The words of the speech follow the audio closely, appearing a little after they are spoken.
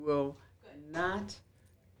Will not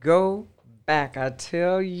go back. I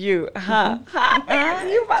tell you, you my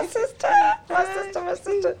sister.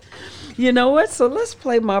 You know what? So let's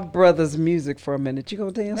play my brother's music for a minute. You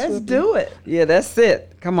gonna dance Let's with me? do it. Yeah, that's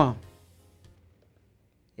it. Come on.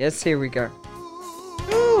 Yes, here we go.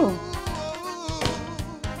 Ooh.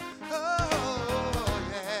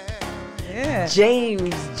 Yeah.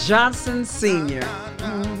 James Johnson Sr.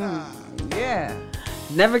 Yeah.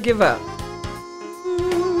 Never give up.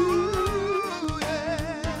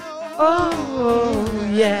 Oh,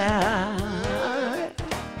 yeah.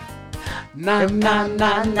 Na, na,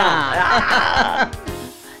 na, na.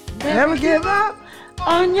 Never give up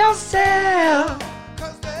on yourself.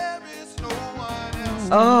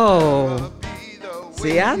 Oh.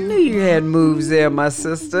 See, I knew you had moves there, my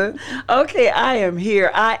sister. Okay, I am here.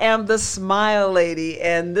 I am the Smile Lady,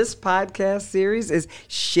 and this podcast series is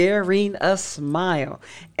Sharing a Smile.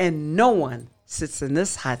 And no one sits in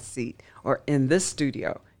this hot seat or in this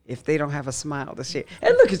studio if they don't have a smile to share.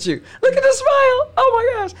 And look at you. Look at the smile. Oh, my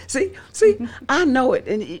gosh. See, I know it,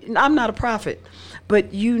 and I'm not a prophet,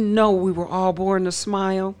 but you know we were all born to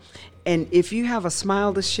smile. And if you have a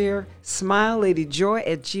smile to share,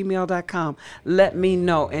 smileladyjoy@gmail.com. Let me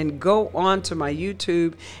know. And go on to my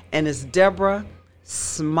YouTube, and it's Deborah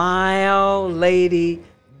Smile Lady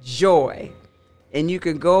Joy. And you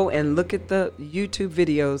can go and look at the YouTube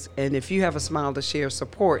videos. And if you have a smile to share,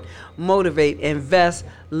 support, motivate, invest,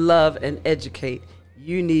 love, and educate,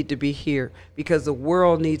 you need to be here because the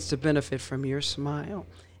world needs to benefit from your smile.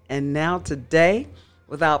 And now today,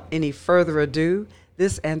 without any further ado,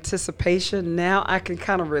 this anticipation, now I can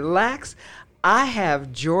kind of relax. I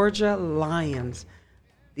have Georgia Lyons,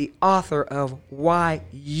 the author of Why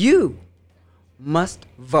You Must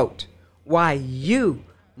Vote. Why You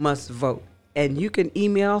Must Vote. And you can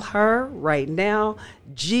email her right now,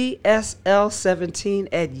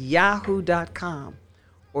 gsl17@yahoo.com.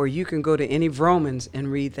 Or you can go to any Romans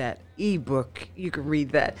and read that ebook. You can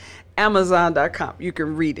read that. Amazon.com. You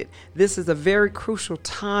can read it. This is a very crucial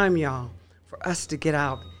time, y'all, for us to get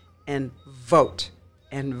out and vote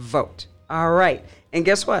and vote. All right. And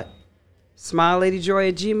guess what?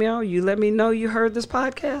 SmileLadyJoy@gmail. You let me know you heard this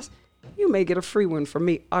podcast. You may get a free one from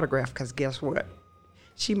me, autographed, because guess what?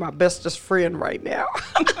 She my bestest friend right now.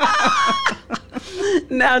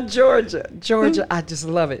 Now, Georgia, I just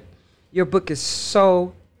love it. Your book is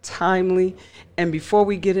so timely. And before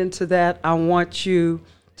we get into that, I want you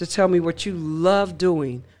to tell me what you love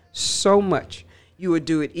doing so much. You would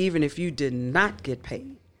do it even if you did not get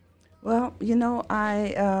paid. Well, you know,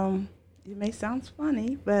 it may sound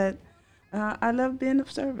funny, but I love being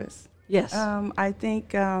of service. Yes. I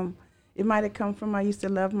think it might have come from I used to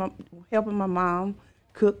love helping my mom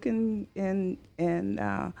cook and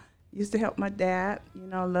used to help my dad. You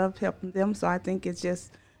know, loved helping them. So I think it's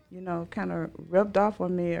just, you know, kind of rubbed off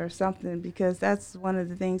on me or something because that's one of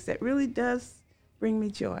the things that really does bring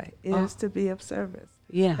me joy is to be of service.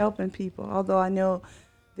 Yeah. Helping people. Although I know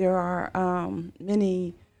there are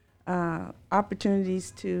many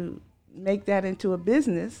opportunities to make that into a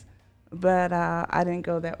business, but I didn't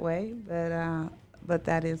go that way. But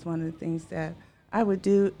that is one of the things that I would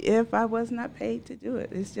do if I was not paid to do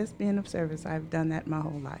it. It's just being of service. I've done that my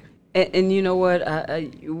whole life. And you know what?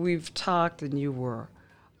 We've talked, and you were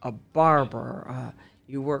a barber.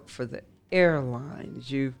 You worked for the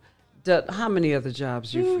airlines. You've done how many other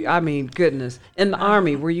jobs? I mean, goodness. In the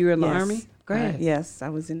Army. Were you in the Army? Go ahead. Yes, I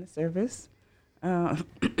was in the service from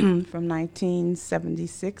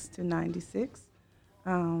 1976 to 96.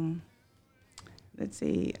 Let's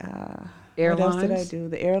see. Airlines? What else did I do?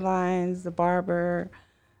 The airlines, the barber.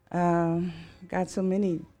 Got so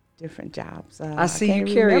many different jobs. I see you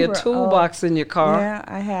carry a toolbox in your car. Yeah,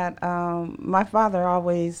 I had. My father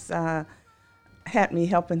always had me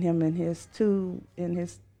helping him in his tool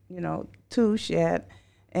shed,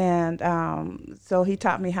 and so he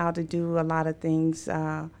taught me how to do a lot of things.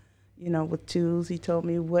 With tools. He told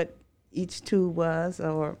me what each tool was,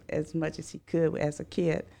 or as much as he could as a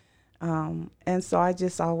kid. And so I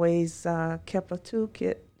just always kept a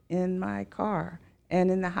toolkit in my car and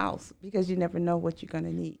in the house because you never know what you're going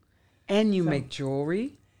to need. And you make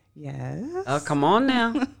jewelry? Yes. Oh, come on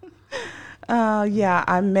now. Yeah,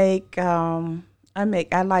 I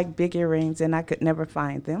like big earrings and I could never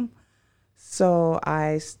find them. So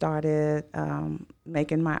I started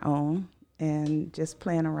making my own and just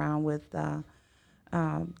playing around with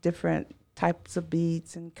different types of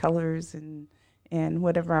beads and colors and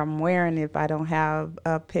whatever I'm wearing. If I don't have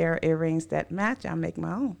a pair of earrings that match, I make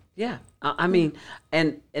my own. Yeah. I mean,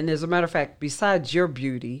 and as a matter of fact, besides your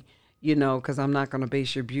beauty, because I'm not going to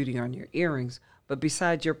base your beauty on your earrings, But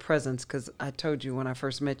besides your presence, because I told you when I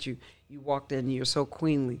first met you, you walked in, you're so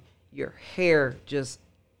queenly. Your hair just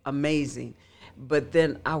amazing. But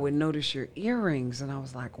then I would notice your earrings, and I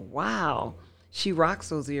was like, wow, she rocks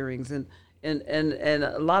those earrings. And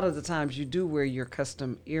a lot of the times you do wear your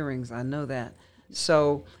custom earrings. I know that.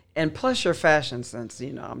 So, and plus your fashion sense,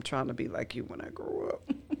 I'm trying to be like you when I grow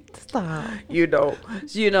up. Stop.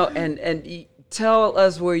 And tell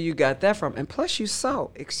us where you got that from. And plus you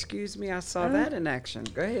sew. Excuse me, I saw that in action.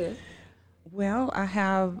 Go ahead. Well, I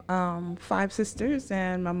have 5 sisters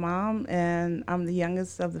and my mom, and I'm the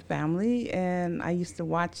youngest of the family. And I used to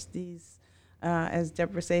watch these, as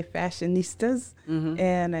Deborah say, fashionistas. Mm-hmm.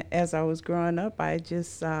 And as I was growing up, I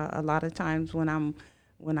just a lot of times when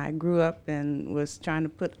I grew up and was trying to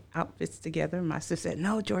put outfits together, my sister said,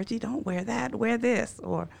 "No, Georgie, don't wear that. Wear this,"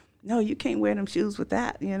 or "No, you can't wear them shoes with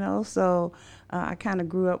that." So I kind of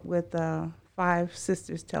grew up with 5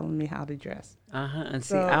 sisters telling me how to dress. And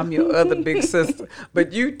see, I'm your other big sister,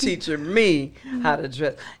 but you teaching me how to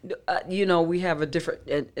dress. We have a different,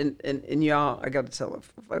 and y'all, I got to tell a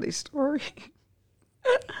funny story.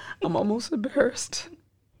 I'm almost embarrassed.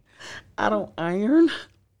 I don't iron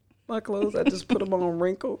my clothes. I just put them on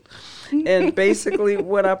wrinkled. And basically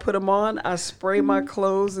what I put them on, I spray my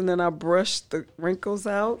clothes and then I brush the wrinkles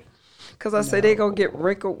out. Because I say they're going to get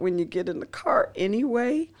wrinkled when you get in the car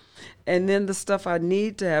anyway. And then the stuff I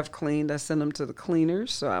need to have cleaned, I send them to the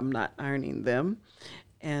cleaners, so I'm not ironing them.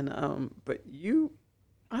 And but you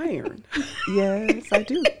iron. Yes, I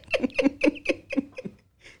do.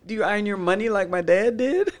 Do you iron your money like my dad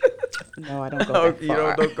did? No, I don't go that far. You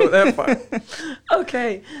don't go that far.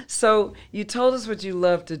 Okay, so you told us what you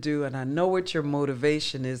love to do, and I know what your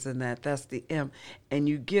motivation is in that. That's the M. And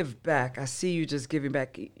you give back. I see you just giving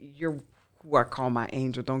back. You're who I call my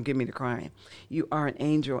angel. Don't give me the crying. You are an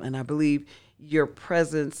angel, and I believe your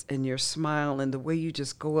presence and your smile and the way you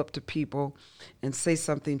just go up to people and say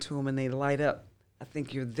something to them and they light up. I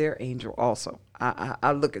think you're their angel also.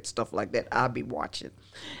 I look at stuff like that. I'll be watching,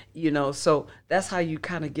 so that's how you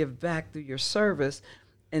kind of give back through your service.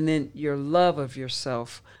 And then your love of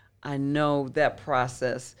yourself. I know that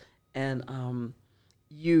process, and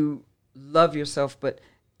you love yourself, but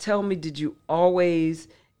tell me, did you always,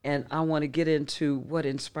 and I want to get into what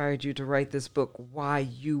inspired you to write this book, Why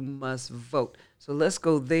You Must Vote. So let's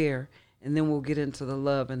go there, and then we'll get into the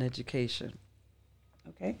love and education.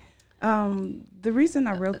 Okay. The reason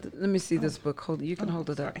I wrote let me see this book. You can hold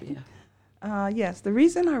it up. Yeah. Yes, the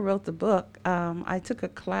reason I wrote the book, I took a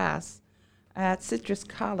class at Citrus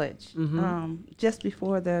College just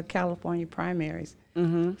before the California primaries,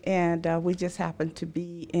 and we just happened to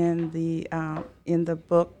be in the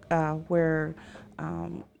book where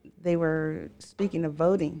they were speaking of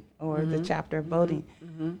voting, or the chapter of voting,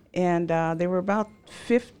 and there were about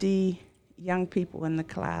 50 young people in the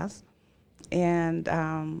class, and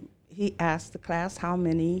he asked the class how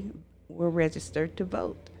many were registered to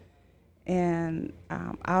vote. And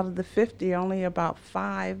out of the 50, only about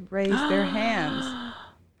 5 raised their hands.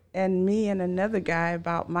 And me and another guy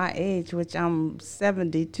about my age, which I'm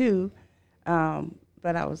 72,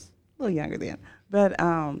 but I was a little younger then. But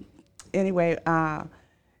anyway,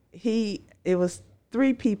 it was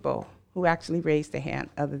 3 people who actually raised their hand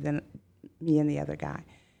other than me and the other guy.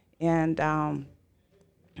 And I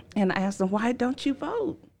asked them, "Why don't you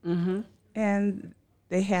vote?" And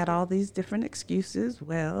they had all these different excuses.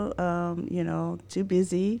 Well, too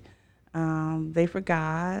busy, they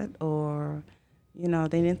forgot, or, they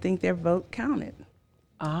didn't think their vote counted.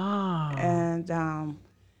 And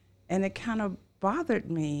it kind of bothered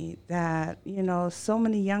me that, so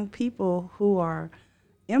many young people who are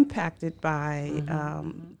impacted by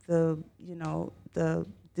the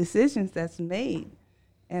decisions that's made,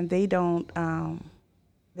 and they don't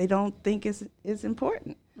think it's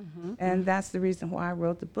important. And that's the reason why I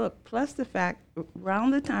wrote the book. Plus the fact, around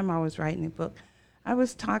the time I was writing the book, I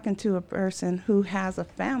was talking to a person who has a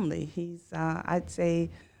family. He's, I'd say,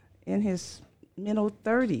 in his middle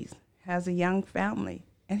 30s, has a young family,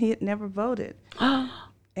 and he had never voted.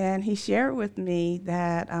 And he shared with me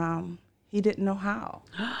that he didn't know how.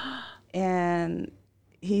 And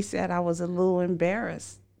he said I was a little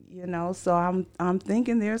embarrassed, So I'm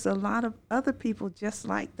thinking there's a lot of other people just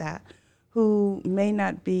like that, who may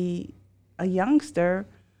not be a youngster,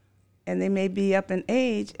 and they may be up in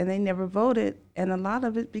age, and they never voted, and a lot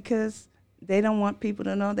of it because they don't want people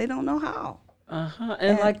to know they don't know how.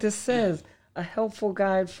 And like this says, a helpful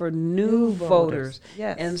guide for new voters.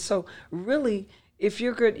 Yes. And so really, if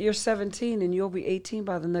you're good, you're 17 and you'll be 18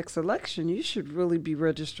 by the next election, you should really be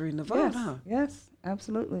registering to vote, Yes,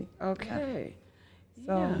 absolutely. Okay.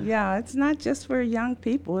 So, yeah, it's not just for young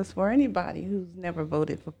people. It's for anybody who's never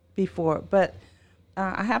voted before. But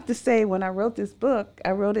I have to say, when I wrote this book,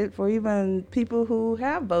 I wrote it for even people who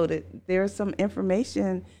have voted. There's some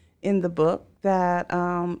information in the book that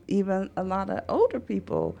even a lot of older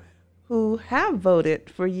people who have voted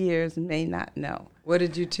for years may not know. What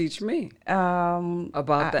did you teach me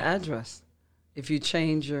about the address? If you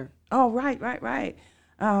change your... Oh, right.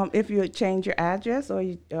 If you change your address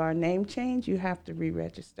or name change, you have to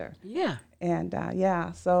re-register. Yeah. And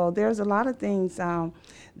so there's a lot of things.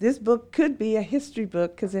 This book could be a history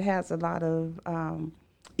book because it has a lot of,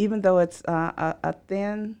 even though it's a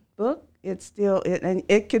thin book, it's still, and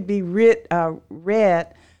it could be read,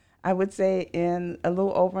 I would say, in a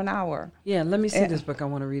little over an hour. Yeah, let me see this book. I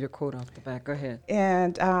want to read a quote off the back. Go ahead.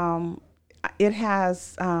 And it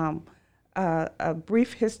has a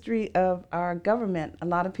brief history of our government. A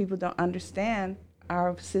lot of people don't understand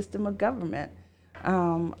our system of government.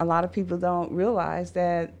 A lot of people don't realize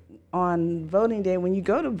that on voting day, when you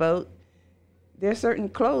go to vote, there's certain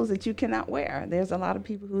clothes that you cannot wear. There's a lot of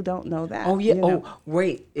people who don't know that. Oh yeah. You know? Oh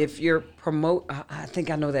wait. If you're I think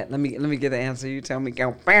I know that. Let me get the answer. You tell me.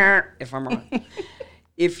 Go if I'm wrong.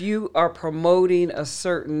 If you are promoting a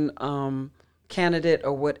certain candidate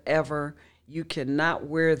or whatever, you cannot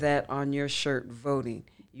wear that on your shirt voting.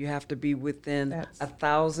 You have to be within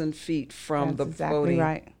 1,000 feet from the exactly voting.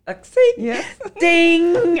 Right. See? Yes.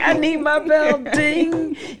 Ding! I need my bell.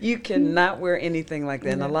 Ding! You cannot wear anything like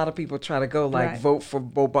that. And a lot of people try to go vote for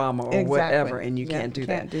Obama or whatever, and you can't do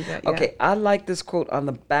that. Okay, I like this quote on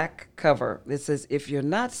the back cover. It says, "If you're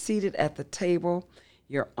not seated at the table,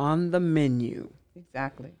 you're on the menu."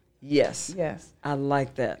 Exactly. Yes. I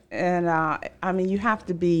like that. And I mean, you have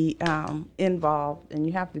to be involved, and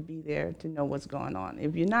you have to be there to know what's going on.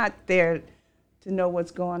 If you're not there to know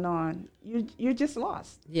what's going on, you're just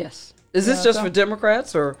lost. Yes. Is this just for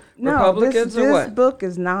Democrats or Republicans or what? This book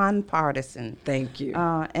is nonpartisan. Thank you.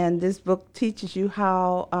 And this book teaches you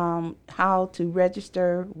how to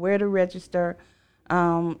register, where to register.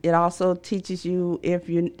 It also teaches you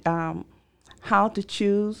how to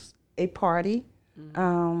choose a party.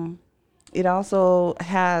 It also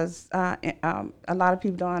has a lot of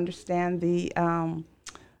people don't understand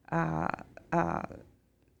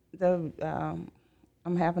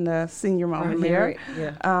I'm having a senior moment here.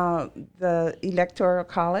 The Electoral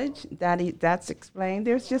College, that's explained.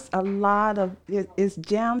 There's just a lot of it's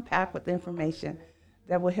jam-packed with information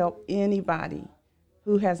that will help anybody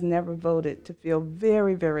who has never voted to feel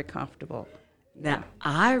very, very comfortable. Now,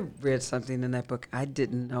 I read something in that book I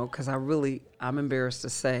didn't know because I'm embarrassed to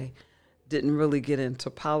say, didn't really get into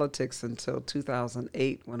politics until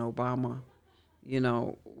 2008 when Obama,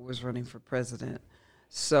 was running for president.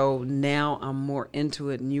 So now I'm more into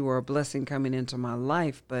it, and you are a blessing coming into my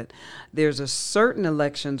life. But there's a certain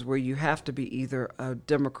elections where you have to be either a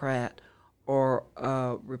Democrat or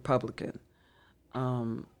a Republican.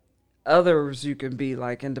 Others you can be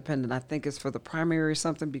like independent. I think it's for the primary or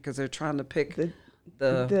something because they're trying to pick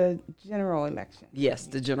the general election. Yes,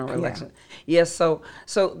 the general election. Yes, so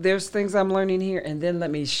there's things I'm learning here, and then let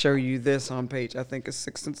me show you this on page, I think it's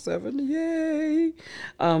 6 and 7. Yay!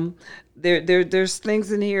 There's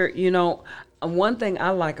things in here. One thing I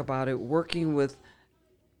like about it, working with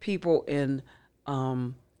people in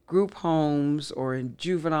group homes or in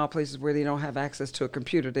juvenile places where they don't have access to a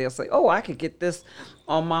computer, they'll say, "Oh, I could get this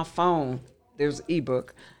on my phone." There's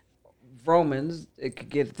ebook. Romans, it could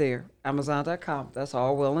get it there. Amazon.com. That's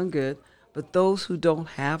all well and good. But those who don't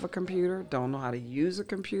have a computer, don't know how to use a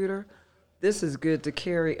computer, this is good to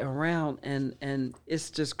carry around, and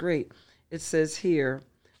it's just great. It says here,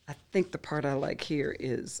 I think the part I like here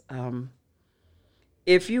is,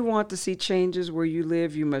 if you want to see changes where you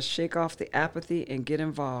live, you must shake off the apathy and get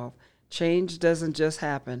involved. Change doesn't just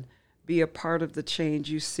happen. Be a part of the change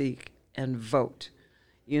you seek and vote.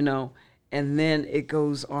 And then it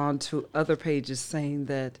goes on to other pages saying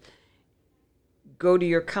that go to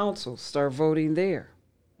your council, start voting there.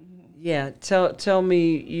 Yeah, tell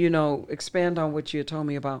me, expand on what you told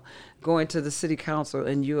me about going to the city council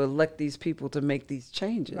and you elect these people to make these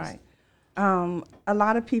changes. Right. A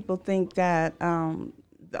lot of people think that a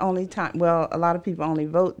lot of people only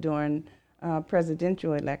vote during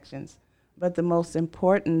presidential elections, but the most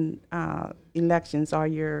important elections are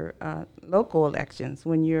your local elections,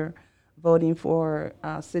 when you're voting for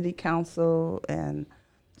city council and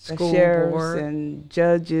the sheriffs board and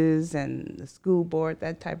judges and the school board,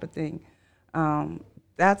 that type of thing.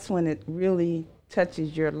 That's when it really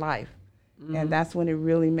touches your life, and that's when it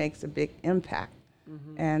really makes a big impact.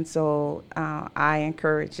 And so I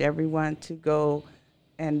encourage everyone to go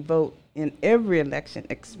and vote in every election,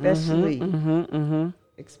 especially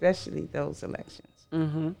those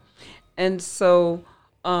elections. And so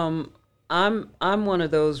I'm one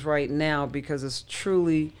of those right now because it's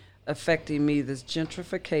truly affecting me. This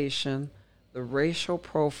gentrification, the racial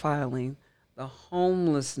profiling, the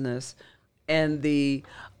homelessness, and the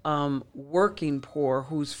working poor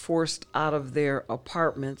who's forced out of their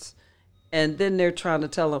apartments. And then they're trying to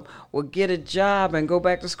tell them, well, get a job and go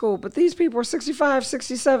back to school. But these people are 65,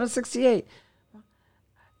 67, 68.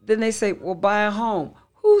 Then they say, well, buy a home.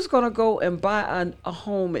 Who's going to go and buy a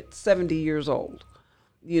home at 70 years old?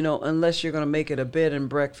 You know, unless you're going to make it a bed and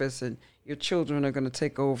breakfast and your children are going to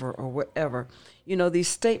take over or whatever. You know, these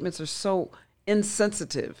statements are so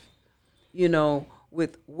insensitive, you know,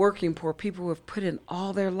 with working poor people who have put in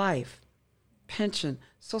all their life, pension,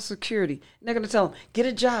 Social Security. And they're going to tell them, get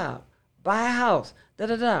a job, buy a house,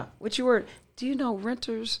 da-da-da. What you word? Do you know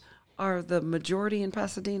renters are the majority in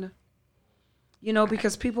Pasadena? You know,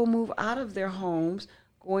 because people move out of their homes,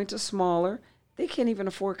 going to smaller. They can't even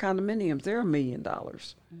afford condominiums. They're $1 million,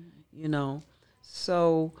 you know.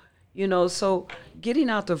 So, you know, so getting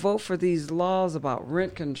out to vote for these laws about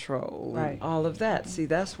rent control and all of that, see,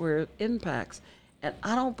 that's where it impacts. And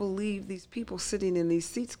I don't believe these people sitting in these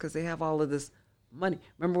seats because they have all of this money.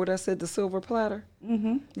 Remember what I said, the silver platter?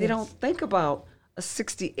 They don't think about a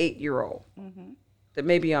 68-year-old that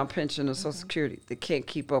may be on pension or Social Security that can't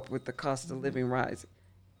keep up with the cost of living rising.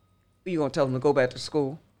 You going to tell them to go back to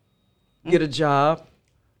school, get a job,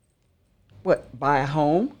 buy a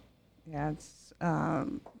home? Yeah, it's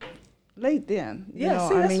late then. Yeah,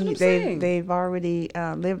 see, that's what I'm saying. They've already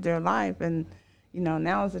lived their life, and, you know,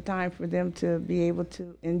 now is the time for them to be able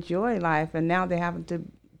to enjoy life, and now they're having to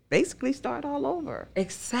basically start all over.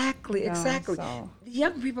 Exactly, You know, exactly. so- The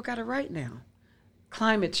young people got it right now.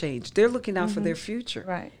 Climate change. They're looking out for their future.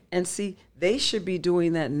 Right. And see, they should be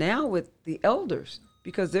doing that now with the elders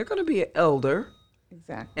because they're going to be an elder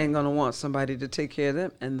Exactly. and going to want somebody to take care of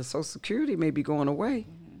them. And the Social Security may be going away.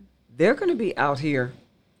 They're going to be out here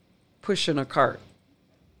pushing a cart.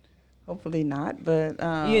 Hopefully not, but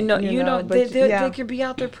They could be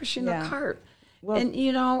out there pushing a Yeah. cart. Well- And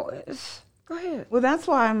you know, go ahead. Well, that's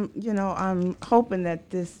why I'm hoping that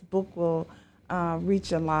this book will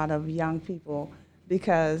reach a lot of young people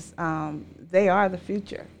because they are the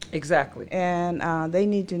future, Exactly. and they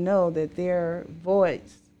need to know that their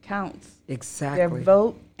voice counts. Exactly. Their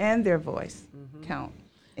vote and their voice count,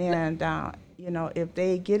 and if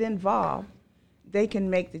they get involved, they can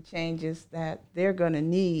make the changes that they're going to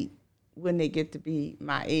need when they get to be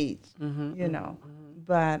my age. You know,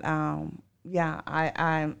 but I'm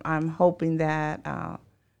hoping that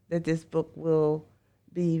that this book will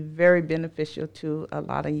be very beneficial to a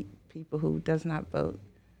lot of people who does not vote.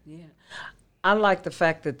 Yeah. I like the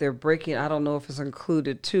fact that they're breaking, I don't know if it's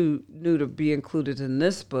included too new to be included in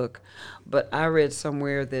this book, but I read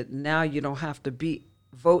somewhere that now you don't have to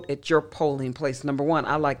vote at your polling place. Number one,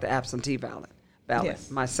 I like the absentee ballot Yes.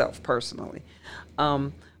 myself personally.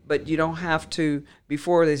 But you don't have to,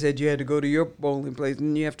 before they said you had to go to your polling place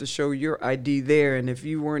and you have to show your ID there. And if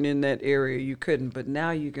you weren't in that area, you couldn't. But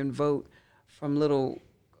now you can vote from little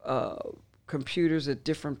computers at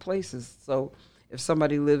different places. So if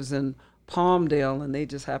somebody lives in Palmdale and they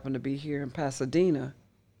just happen to be here in Pasadena,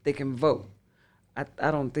 they can vote.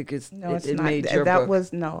 I don't think it not. made your book.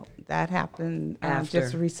 That happened After.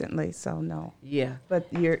 just recently. So no. Yeah.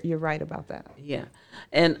 But you're right about that. Yeah.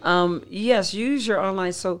 And yes, use your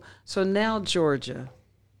online. So now Georgia,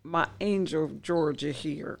 my angel Georgia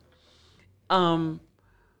here,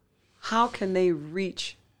 how can they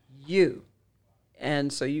reach you?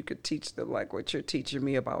 And so you could teach them like what you're teaching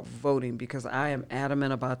me about voting, because I am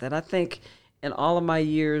adamant about that. I think in all of my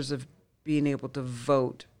years of being able to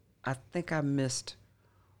vote, I think I missed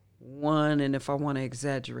one, and if I want to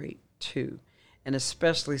exaggerate, two. And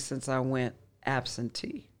especially since I went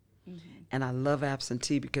absentee. And I love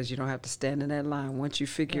absentee because you don't have to stand in that line. Once you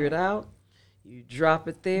figure it out, you drop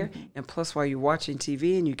it there. And plus, while you're watching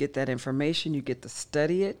TV and you get that information, you get to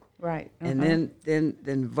study it. Right. And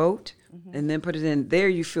then vote, and then put it in. There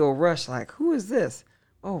you feel rushed, like, who is this?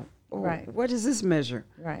 Oh, Right. What does this measure?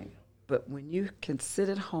 Right. But when you can sit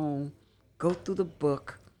at home, go through the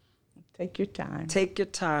book, Take your time. take your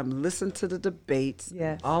time, listen to the debates,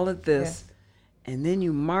 Yes. all of this, Yes. and then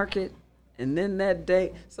you mark it, and then that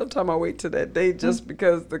day, sometimes I wait till that day just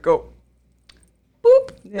because they go,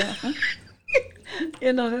 boop. Yeah.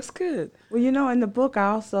 That's good. Well, in the book,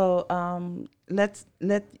 I also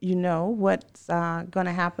let you know what's going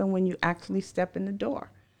to happen when you actually step in the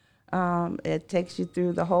door. It takes you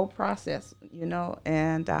through the whole process,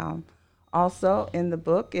 and also in the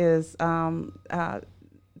book is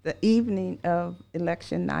the evening of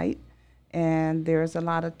election night, and there's a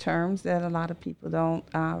lot of terms that a lot of people don't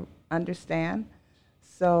understand.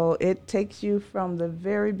 So it takes you from the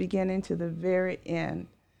very beginning to the very end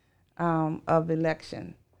of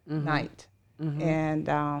election night,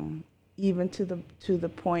 and even to the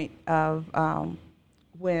point of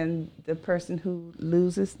when the person who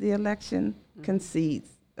loses the election concedes.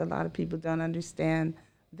 A lot of people don't understand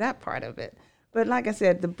that part of it. But like I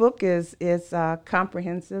said, the book is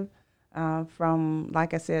comprehensive from,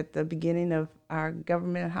 like I said, the beginning of our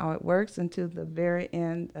government and how it works until the very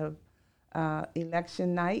end of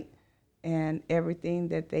election night and everything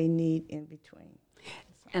that they need in between.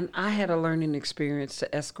 And I had a learning experience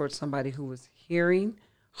to escort somebody who was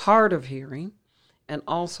hard of hearing, and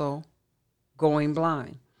also going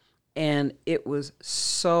blind. And it was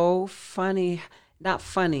so funny, not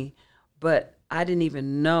funny, but I didn't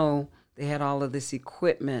even know they had all of this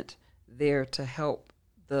equipment there to help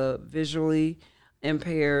the visually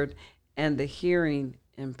impaired and the hearing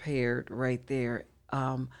impaired right there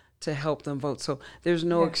to help them vote. So there's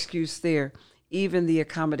no excuse there. Even the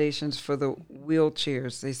accommodations for the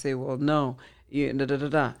wheelchairs, they say, well, no,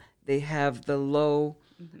 they have the low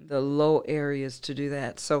areas to do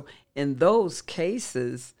that. So in those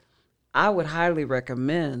cases, I would highly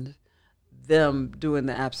recommend them doing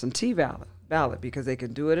the absentee ballot because they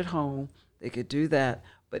can do it at home. They could do that.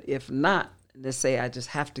 But if not, they say, I just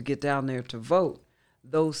have to get down there to vote,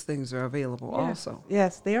 those things are available also.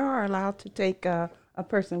 Yes, they are allowed to take a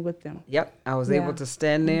person with them. Yep, I was able to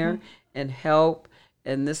stand there and help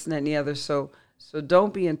and this and that and the other. So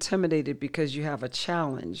don't be intimidated because you have a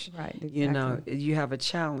challenge. Right, exactly. You know, you have a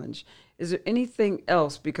challenge. Is there anything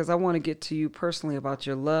else? Because I want to get to you personally about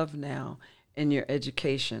your love now and your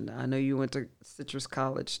education. I know you went to Citrus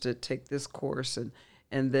College to take this course and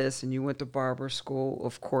this, and you went to barber school,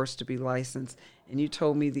 of course, to be licensed. And you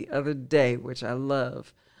told me the other day, which I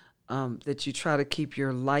love, that you try to keep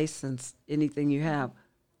your license, anything you have,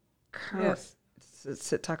 current. Yes.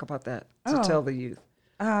 Talk about that to tell the youth.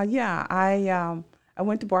 I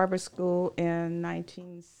went to barber school in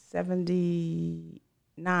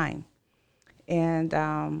 1979, and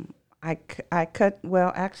I cut,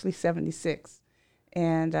 well, actually 76,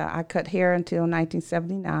 and I cut hair until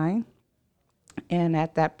 1979, and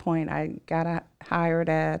at that point I got hired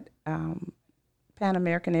at Pan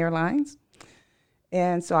American Airlines,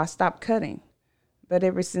 and so I stopped cutting. But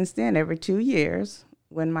ever since then, every 2 years,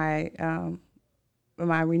 when my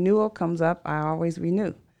renewal comes up, I always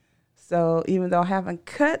renew. So even though I haven't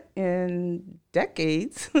cut in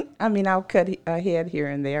decades, I mean, I'll cut a head here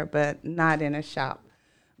and there, but not in a shop.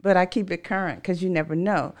 But I keep it current because you never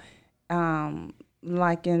know.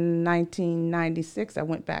 Like in 1996, I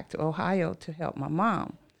went back to Ohio to help my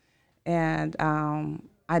mom. And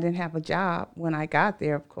I didn't have a job when I got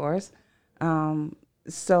there, of course.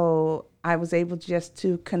 So I was able just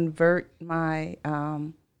to convert my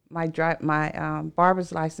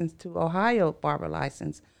barber's license to Ohio barber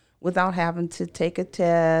license without having to take a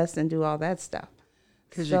test and do all that stuff.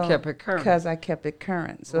 Because you kept it current. Because I kept it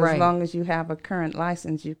current. So as long as you have a current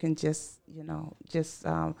license, you can just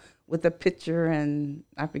with a picture, and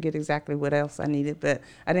I forget exactly what else I needed, but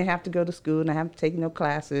I didn't have to go to school and I haven't taken no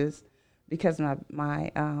classes because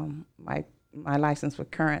my license was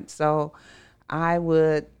current. So I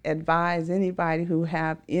would advise anybody who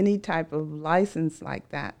have any type of license like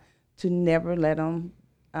that to never let them,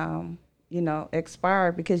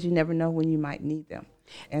 expire, because you never know when you might need them,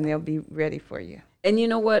 and they'll be ready for you. And you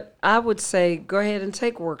know what? I would say go ahead and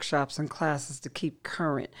take workshops and classes to keep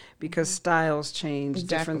current, because styles change,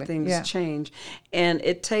 different things change. And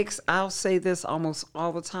it takes, I'll say this almost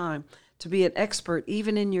all the time, to be an expert,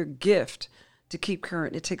 even in your gift, to keep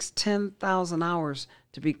current. It takes 10,000 hours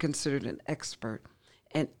to be considered an expert.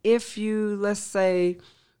 And if you, let's say,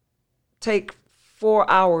 take 4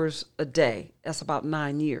 hours a day, that's about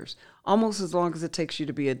 9 years, almost as long as it takes you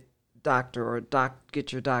to be a doctor or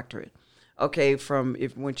get your doctorate. Okay,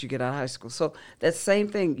 once you get out of high school. So that same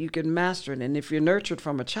thing, you can master it. And if you're nurtured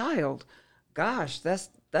from a child, gosh, that's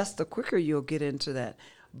the quicker you'll get into that.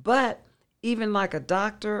 But even like a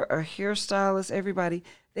doctor, a hairstylist, everybody,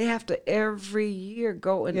 they have to every year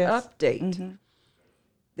go and update. Mm-hmm.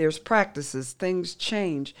 There's practices, things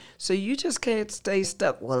change. So you just can't stay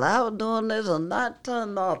stuck. Well, I was doing this in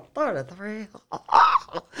 1933,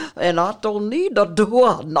 and I don't need to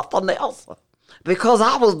do nothing else because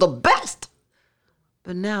I was the best.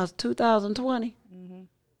 But now it's 2020. Mm-hmm.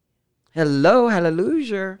 Hello,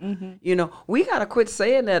 hallelujah. Mm-hmm. We got to quit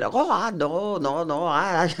saying that. Oh, I know, no,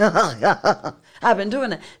 I've been doing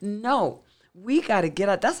that. No, we got to get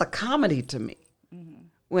out. That's a comedy to me. Mm-hmm.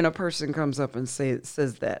 when a person comes up and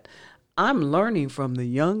says that. I'm learning from the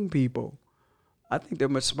young people. I think they're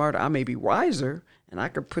much smarter. I may be wiser, and I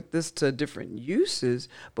could put this to different uses,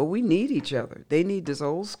 but we need each other. They need this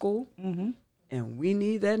old school, and we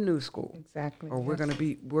need that new school. Exactly. Or we're gonna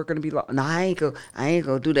be no, I ain't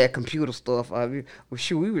gonna do that computer stuff. Well,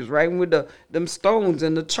 shoot, we was writing with them stones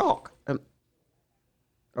and the chalk.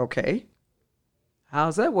 Okay,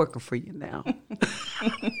 how's that working for you now?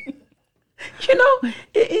 You know,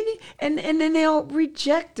 and then they'll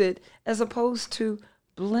reject it as opposed to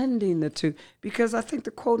blending the two. Because I think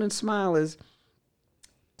the quote in Smile is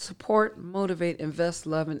support, motivate, invest,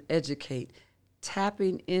 love, and educate.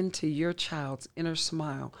 Tapping into your child's inner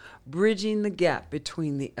smile, bridging the gap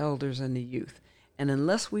between the elders and the youth. And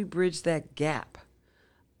unless we bridge that gap,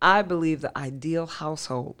 I believe the ideal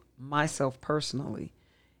household, myself personally,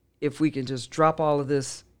 if we can just drop all of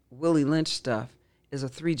this Willie Lynch stuff, is a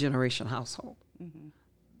 3-generation household.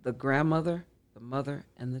 The grandmother, the mother,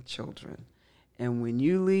 and the children. And when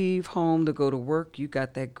you leave home to go to work, you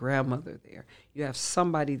got that grandmother there. You have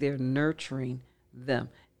somebody there nurturing them.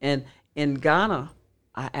 And in Ghana,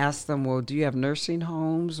 I asked them, well, do you have nursing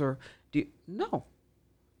homes or do you? No.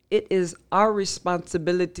 It is our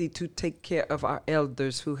responsibility to take care of our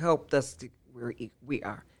elders who helped us to where we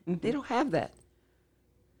are. They don't have that.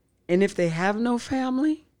 And if they have no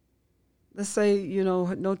family, let's say, you know,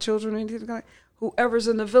 no children or anything like that, whoever's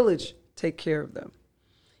in the village, take care of them.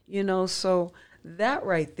 You know, so that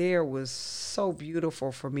right there was so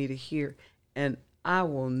beautiful for me to hear. And I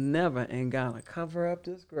will never in Ghana cover up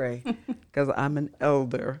this gray because I'm an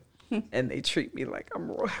elder and they treat me like I'm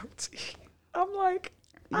royalty. I'm like,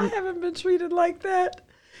 I haven't been treated like that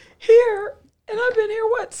here. And I've been here,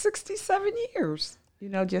 67 years. You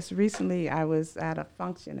know, just recently I was at a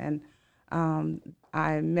function and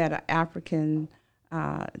I met an African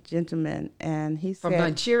gentleman, and he said... From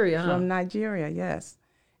Nigeria, huh? From Nigeria, yes.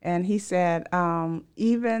 And he said,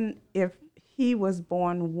 even if he was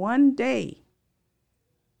born one day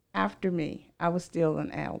after me, I was still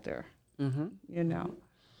an elder, you know.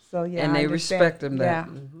 So, yeah. And they respect him that.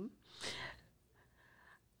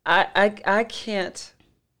 Yeah. I can't...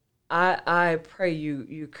 I pray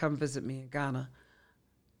you come visit me in Ghana.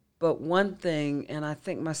 But one thing, and I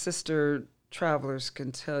think my sister travelers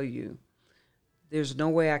can tell you, there's no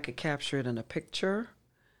way I could capture it in a picture.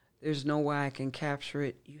 There's no way I can capture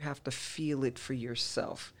it. You have to feel it for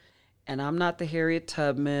yourself. And I'm not the Harriet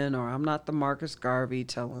Tubman or I'm not the Marcus Garvey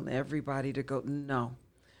telling everybody to go. No.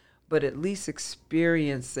 But at least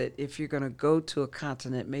experience it. If you're going to go to a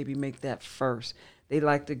continent, maybe make that first. They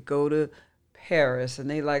like to go to Paris and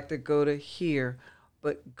they like to go to here.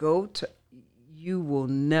 But go to... You will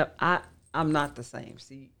never. I'm not the same.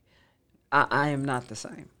 See, I am not the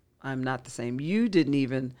same. I'm not the same. You didn't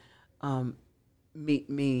even meet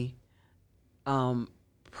me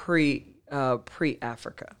pre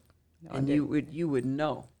Africa, no, and you would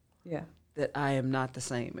know. Yeah. That I am not the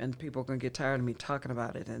same, and people are gonna get tired of me talking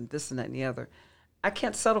about it and this and that and the other. I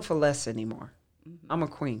can't settle for less anymore. I'm a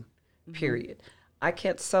queen. Period. I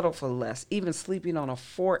can't settle for less. Even sleeping on a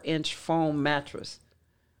 4-inch foam mattress,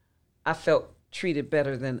 I felt treated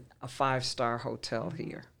better than a 5-star hotel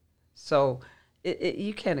here. So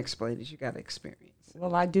you can't explain it. You got to experience it.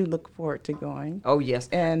 Well, I do look forward to going. Oh, yes.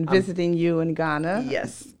 And visiting you in Ghana.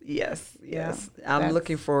 Yes. Yeah, I'm that's...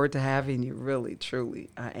 looking forward to having you, really, truly,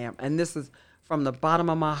 I am. And this is from the bottom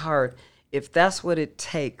of my heart. If that's what it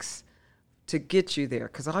takes to get you there,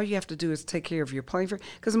 because all you have to do is take care of your plane fare,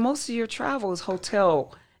 because most of your travel is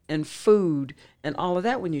hotel and food and all of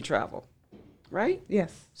that when you travel. Right?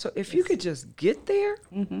 Yes. So if you could just get there,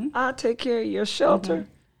 I'll take care of your shelter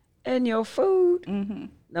and your food.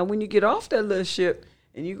 Now, when you get off that little ship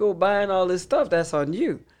and you go buying all this stuff, that's on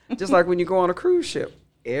you. Just like when you go on a cruise ship,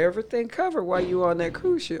 everything covered while you're on that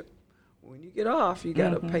cruise ship. When you get off, you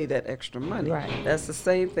got to pay that extra money. Right. That's the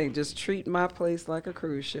same thing. Just treat my place like a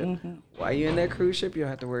cruise ship. While you're in that cruise ship, you don't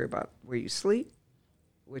have to worry about where you sleep,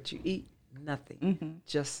 what you eat, nothing.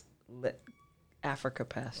 Just let Africa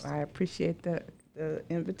pass. I appreciate the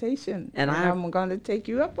invitation, and I'm going to take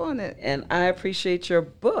you up on it. And I appreciate your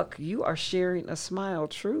book. You are sharing a smile,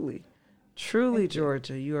 truly,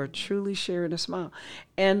 Georgia. You are truly sharing a smile,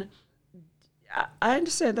 and I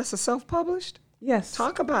understand that's a self-published. Yes,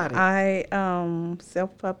 talk about it. I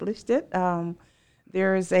self-published it.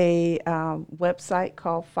 There is a website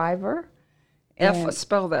called Fiverr.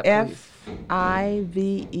 Spell that, please.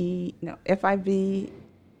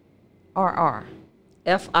 FIVRR.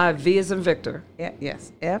 FIV is in Victor.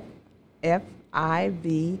 Yes. FIVRR.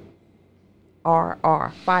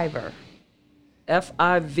 Fiverr.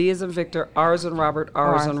 FIV is in Victor. R is in Robert.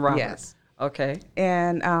 R is in Robert. Yes. Okay.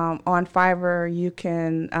 And on Fiverr, you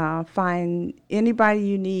can find anybody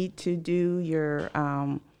you need to do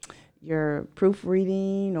your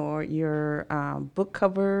proofreading or your book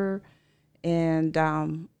cover, and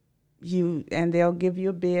they'll give you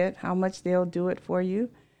a bid, how much they'll do it for you.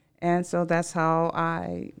 And so that's how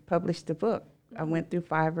I published the book. I went through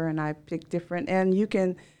Fiverr and I picked different, and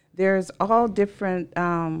there's all different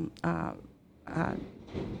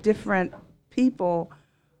different people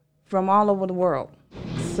from all over the world.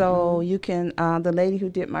 So you can, the lady who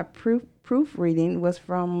did my proofreading was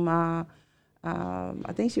from,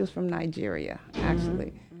 I think she was from Nigeria,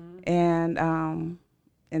 actually. And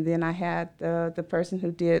then I had the person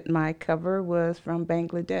who did my cover was from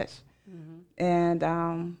Bangladesh.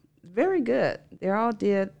 And very good. They all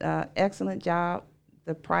did an excellent job.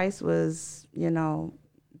 The price was,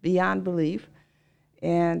 beyond belief.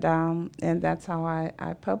 And that's how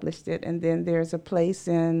I published it. And then there's a place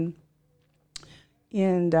in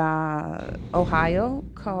Ohio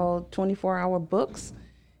called 24 Hour Books,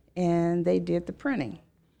 and they did the printing.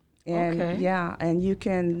 And and you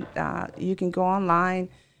can go online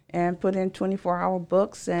and put in 24-hour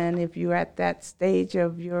books, and if you're at that stage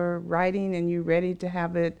of your writing and you're ready to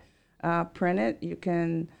have it printed, you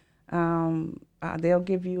can they'll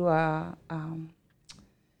give you a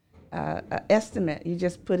estimate. You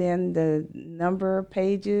just put in the number of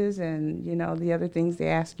pages and the other things they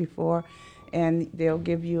ask you for, and they'll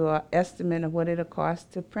give you an estimate of what it'll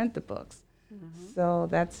cost to print the books. So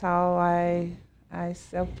that's how I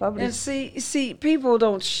self-published. And see, people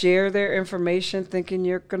don't share their information thinking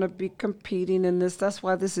you're going to be competing in this. That's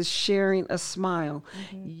why this is sharing a smile.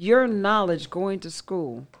 Your knowledge going to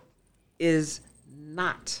school is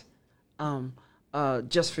not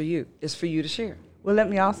just for you. It's for you to share. Well, let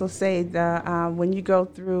me also say that when you go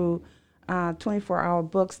through 24-hour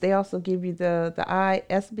books, they also give you the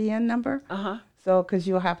ISBN number. So, because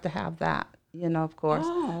you'll have to have that, of course.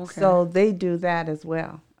 Oh, okay. So they do that as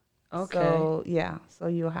well. Okay. So so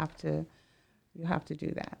you'll have to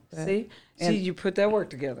do that. But, See, you put that work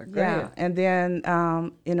together. Go ahead. And then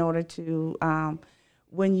in order to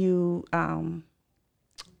when you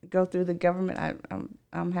go through the government,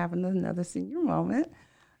 I'm having another senior moment.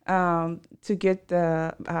 To get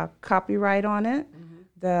the copyright on it.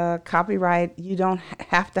 The copyright, you don't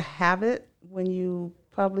have to have it when you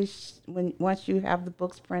publish. Once you have the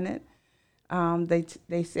books printed,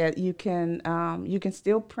 they said you can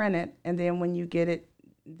still print it, and then when you get it,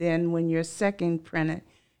 then when you're second printed,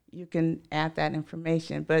 you can add that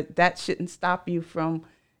information. But that shouldn't stop you from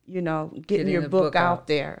getting your book out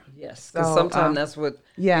there. Yes, because sometimes that's what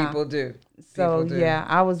people do. So,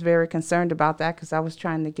 I was very concerned about that because I was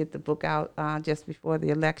trying to get the book out just before the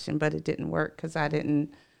election, but it didn't work because I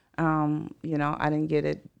didn't, I didn't get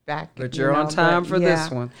it back. But you're on time for this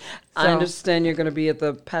one. So, I understand you're going to be at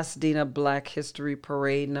the Pasadena Black History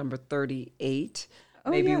Parade number 38,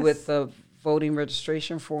 with the voting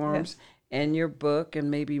registration forms and your book,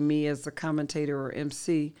 and maybe me as the commentator or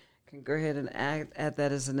MC can go ahead and add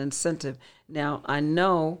that as an incentive. Now, I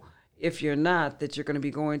know if you're not, that you're going to be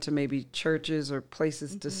going to maybe churches or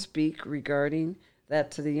places to speak regarding that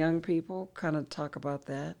to the young people. Kind of talk about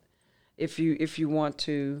that. If you want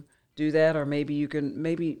to do that, or maybe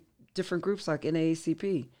different groups like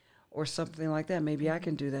NAACP or something like that. Maybe I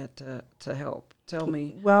can do that to help. Tell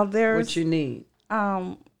me what you need.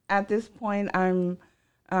 At this point, I'm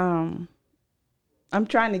trying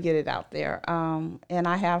to get it out there, and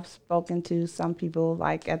I have spoken to some people,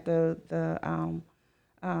 like at the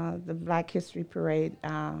Black History Parade.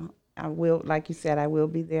 I will, like you said, I will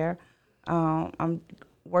be there. I'm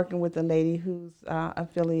working with a lady who's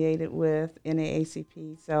affiliated with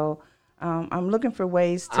NAACP, so I'm looking for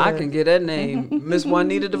ways to. I can get that name, Miss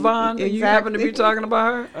Juanita Devon. Exactly. You happen to be talking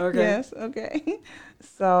about her? Okay. Yes. Okay.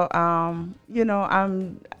 So,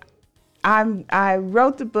 I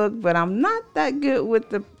wrote the book, but I'm not that good with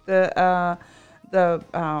the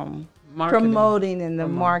promoting and the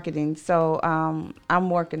marketing. So I'm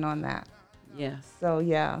working on that. Yes. So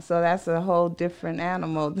so that's a whole different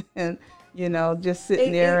animal than just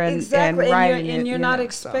sitting there and writing it. And you're not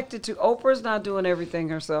expected to. Oprah's not doing everything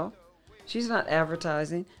herself. She's not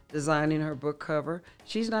advertising, designing her book cover.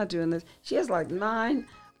 She's not doing this. She has like 9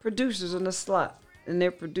 producers in the slot. And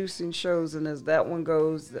they're producing shows, and as that one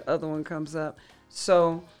goes, the other one comes up.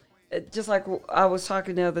 So, just like I was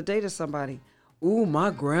talking the other day to somebody, ooh,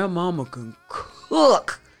 my grandmama can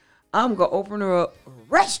cook. I'm going to open her up a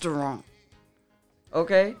restaurant.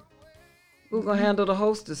 Okay? Who's going to handle the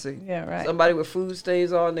hostessing? Yeah, right. Somebody with food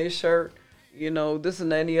stains on their shirt, this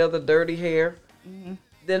and any other dirty hair.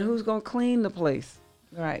 Then who's going to clean the place?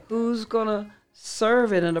 Right. Who's going to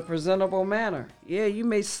serve it in a presentable manner. Yeah, you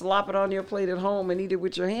may slop it on your plate at home and eat it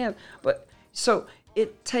with your hand, but so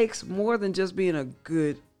it takes more than just being a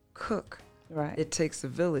good cook. Right. It takes a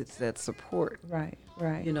village that support. Right.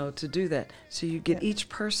 Right. To do that. So you get each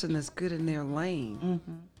person that's good in their lane.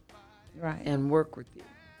 Mm-hmm. Right. And work with you.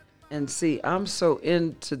 And see, I'm so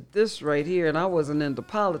into this right here, and I wasn't into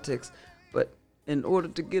politics, but in order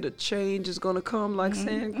to get a change is going to come, like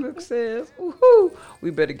Sam Cooke says, woohoo,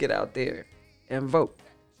 we better get out there and vote.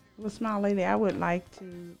 Well, Smile Lady, I would like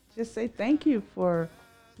to just say thank you for,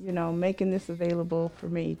 making this available for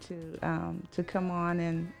me to come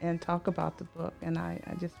on and talk about the book. And I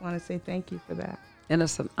just want to say thank you for that. And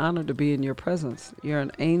it's an honor to be in your presence. You're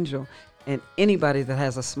an angel, and anybody that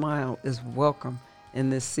has a smile is welcome in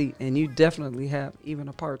this seat. And you definitely have even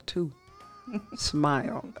a part 2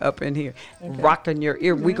 smile up in here. Okay. Rocking your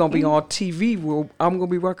ear. We're going to be on TV. I'm going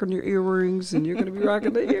to be rocking your earrings, and you're going to be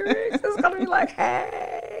rocking the earrings. It's going to be like,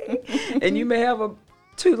 hey. And you may have a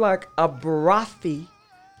brothy,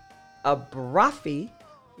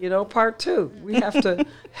 part 2. We have to,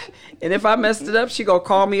 and if I messed it up, she gonna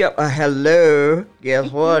call me up. Hello,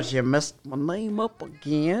 guess what? You messed my name up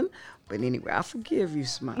again. But anyway, I forgive you,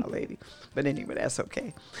 Smile Lady. But anyway, that's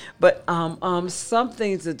okay. But some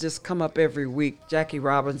things that just come up every week. Jackie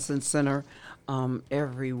Robinson Center,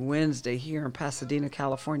 every Wednesday here in Pasadena,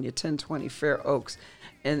 California, 1020 Fair Oaks.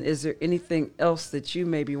 And is there anything else that you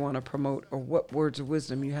maybe want to promote, or what words of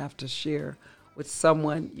wisdom you have to share with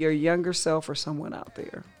someone, your younger self or someone out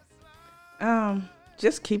there?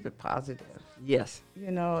 Just keep it positive. Yes.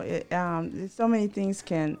 So many things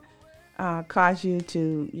can cause you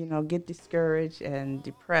to, get discouraged and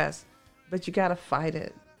depressed, but you got to fight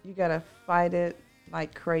it. You got to fight it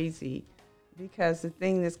like crazy, because the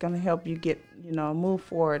thing that's going to help you get, move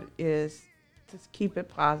forward is just keep it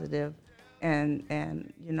positive and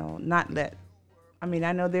not let, I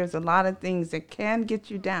know there's a lot of things that can get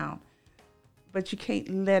you down, but you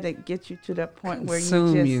can't let it get you to that point where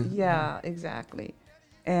you just, yeah, exactly.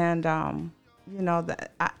 And,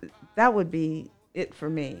 that would be it for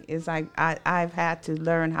me. Is I've had to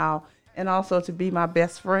learn how, and also to be my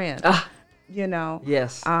best friend, Yes.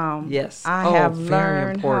 Yes. I have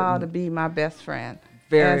learned how to be my best friend.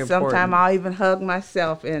 Very and sometimes I'll even hug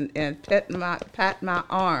myself and pat my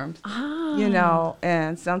arms,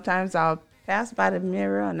 and sometimes I'll pass by the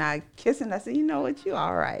mirror and I kiss and I say, you know what, you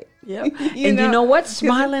all right. Yeah. You know what?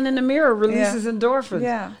 Smiling in the mirror releases endorphins.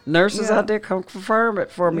 Yeah. Nurses out there come confirm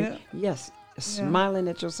it for me. Yeah. Yes. Smiling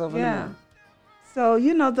at yourself in the mirror. So,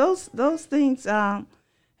 those things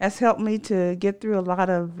has helped me to get through a lot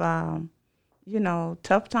of,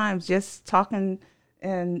 tough times, just talking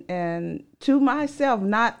and to myself,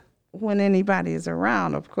 not when anybody is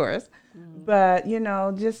around, of course, but,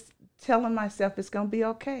 just telling myself it's going to be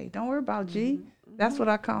okay. Don't worry about G. That's what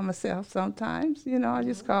I call myself sometimes. I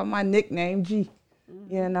just call my nickname G.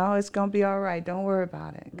 It's going to be all right. Don't worry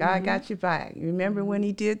about it. God got your back. Remember when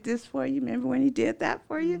he did this for you? Remember when he did that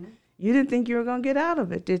for you? You didn't think you were going to get out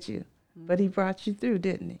of it, did you? But he brought you through,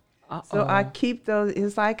 didn't he? So I keep those.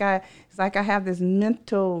 It's like I have this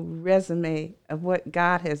mental resume of what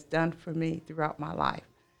God has done for me throughout my life.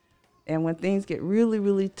 And when things get really,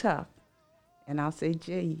 really tough, and I'll say,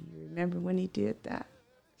 Jay, you remember when he did that?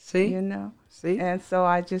 See? See? And so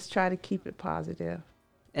I just try to keep it positive.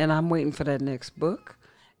 And I'm waiting for that next book.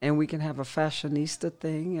 And we can have a fashionista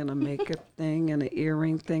thing and a makeup thing and an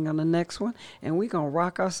earring thing on the next one. And we're going to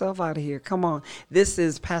rock ourselves out of here. Come on. This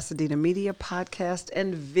is Pasadena Media Podcast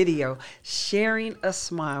and Video, sharing a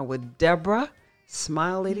smile with Deborah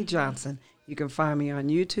Smile Lady Johnson. You can find me on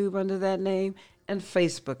YouTube under that name and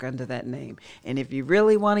Facebook under that name. And if you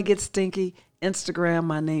really want to get stinky, Instagram,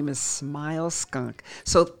 my name is Smile Skunk.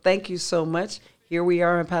 So thank you so much. Here we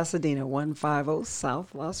are in Pasadena, 150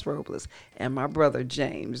 South Los Robles, and my brother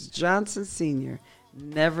James Johnson Sr.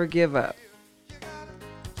 Never give up.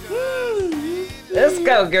 Let's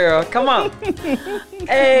go, girl. Come on.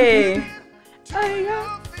 Hey.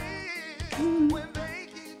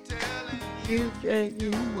 You gave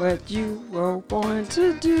you what you were born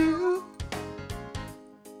to do.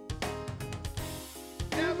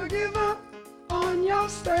 Never give up on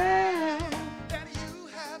yourself.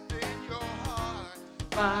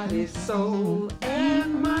 Body, soul,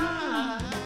 and mind.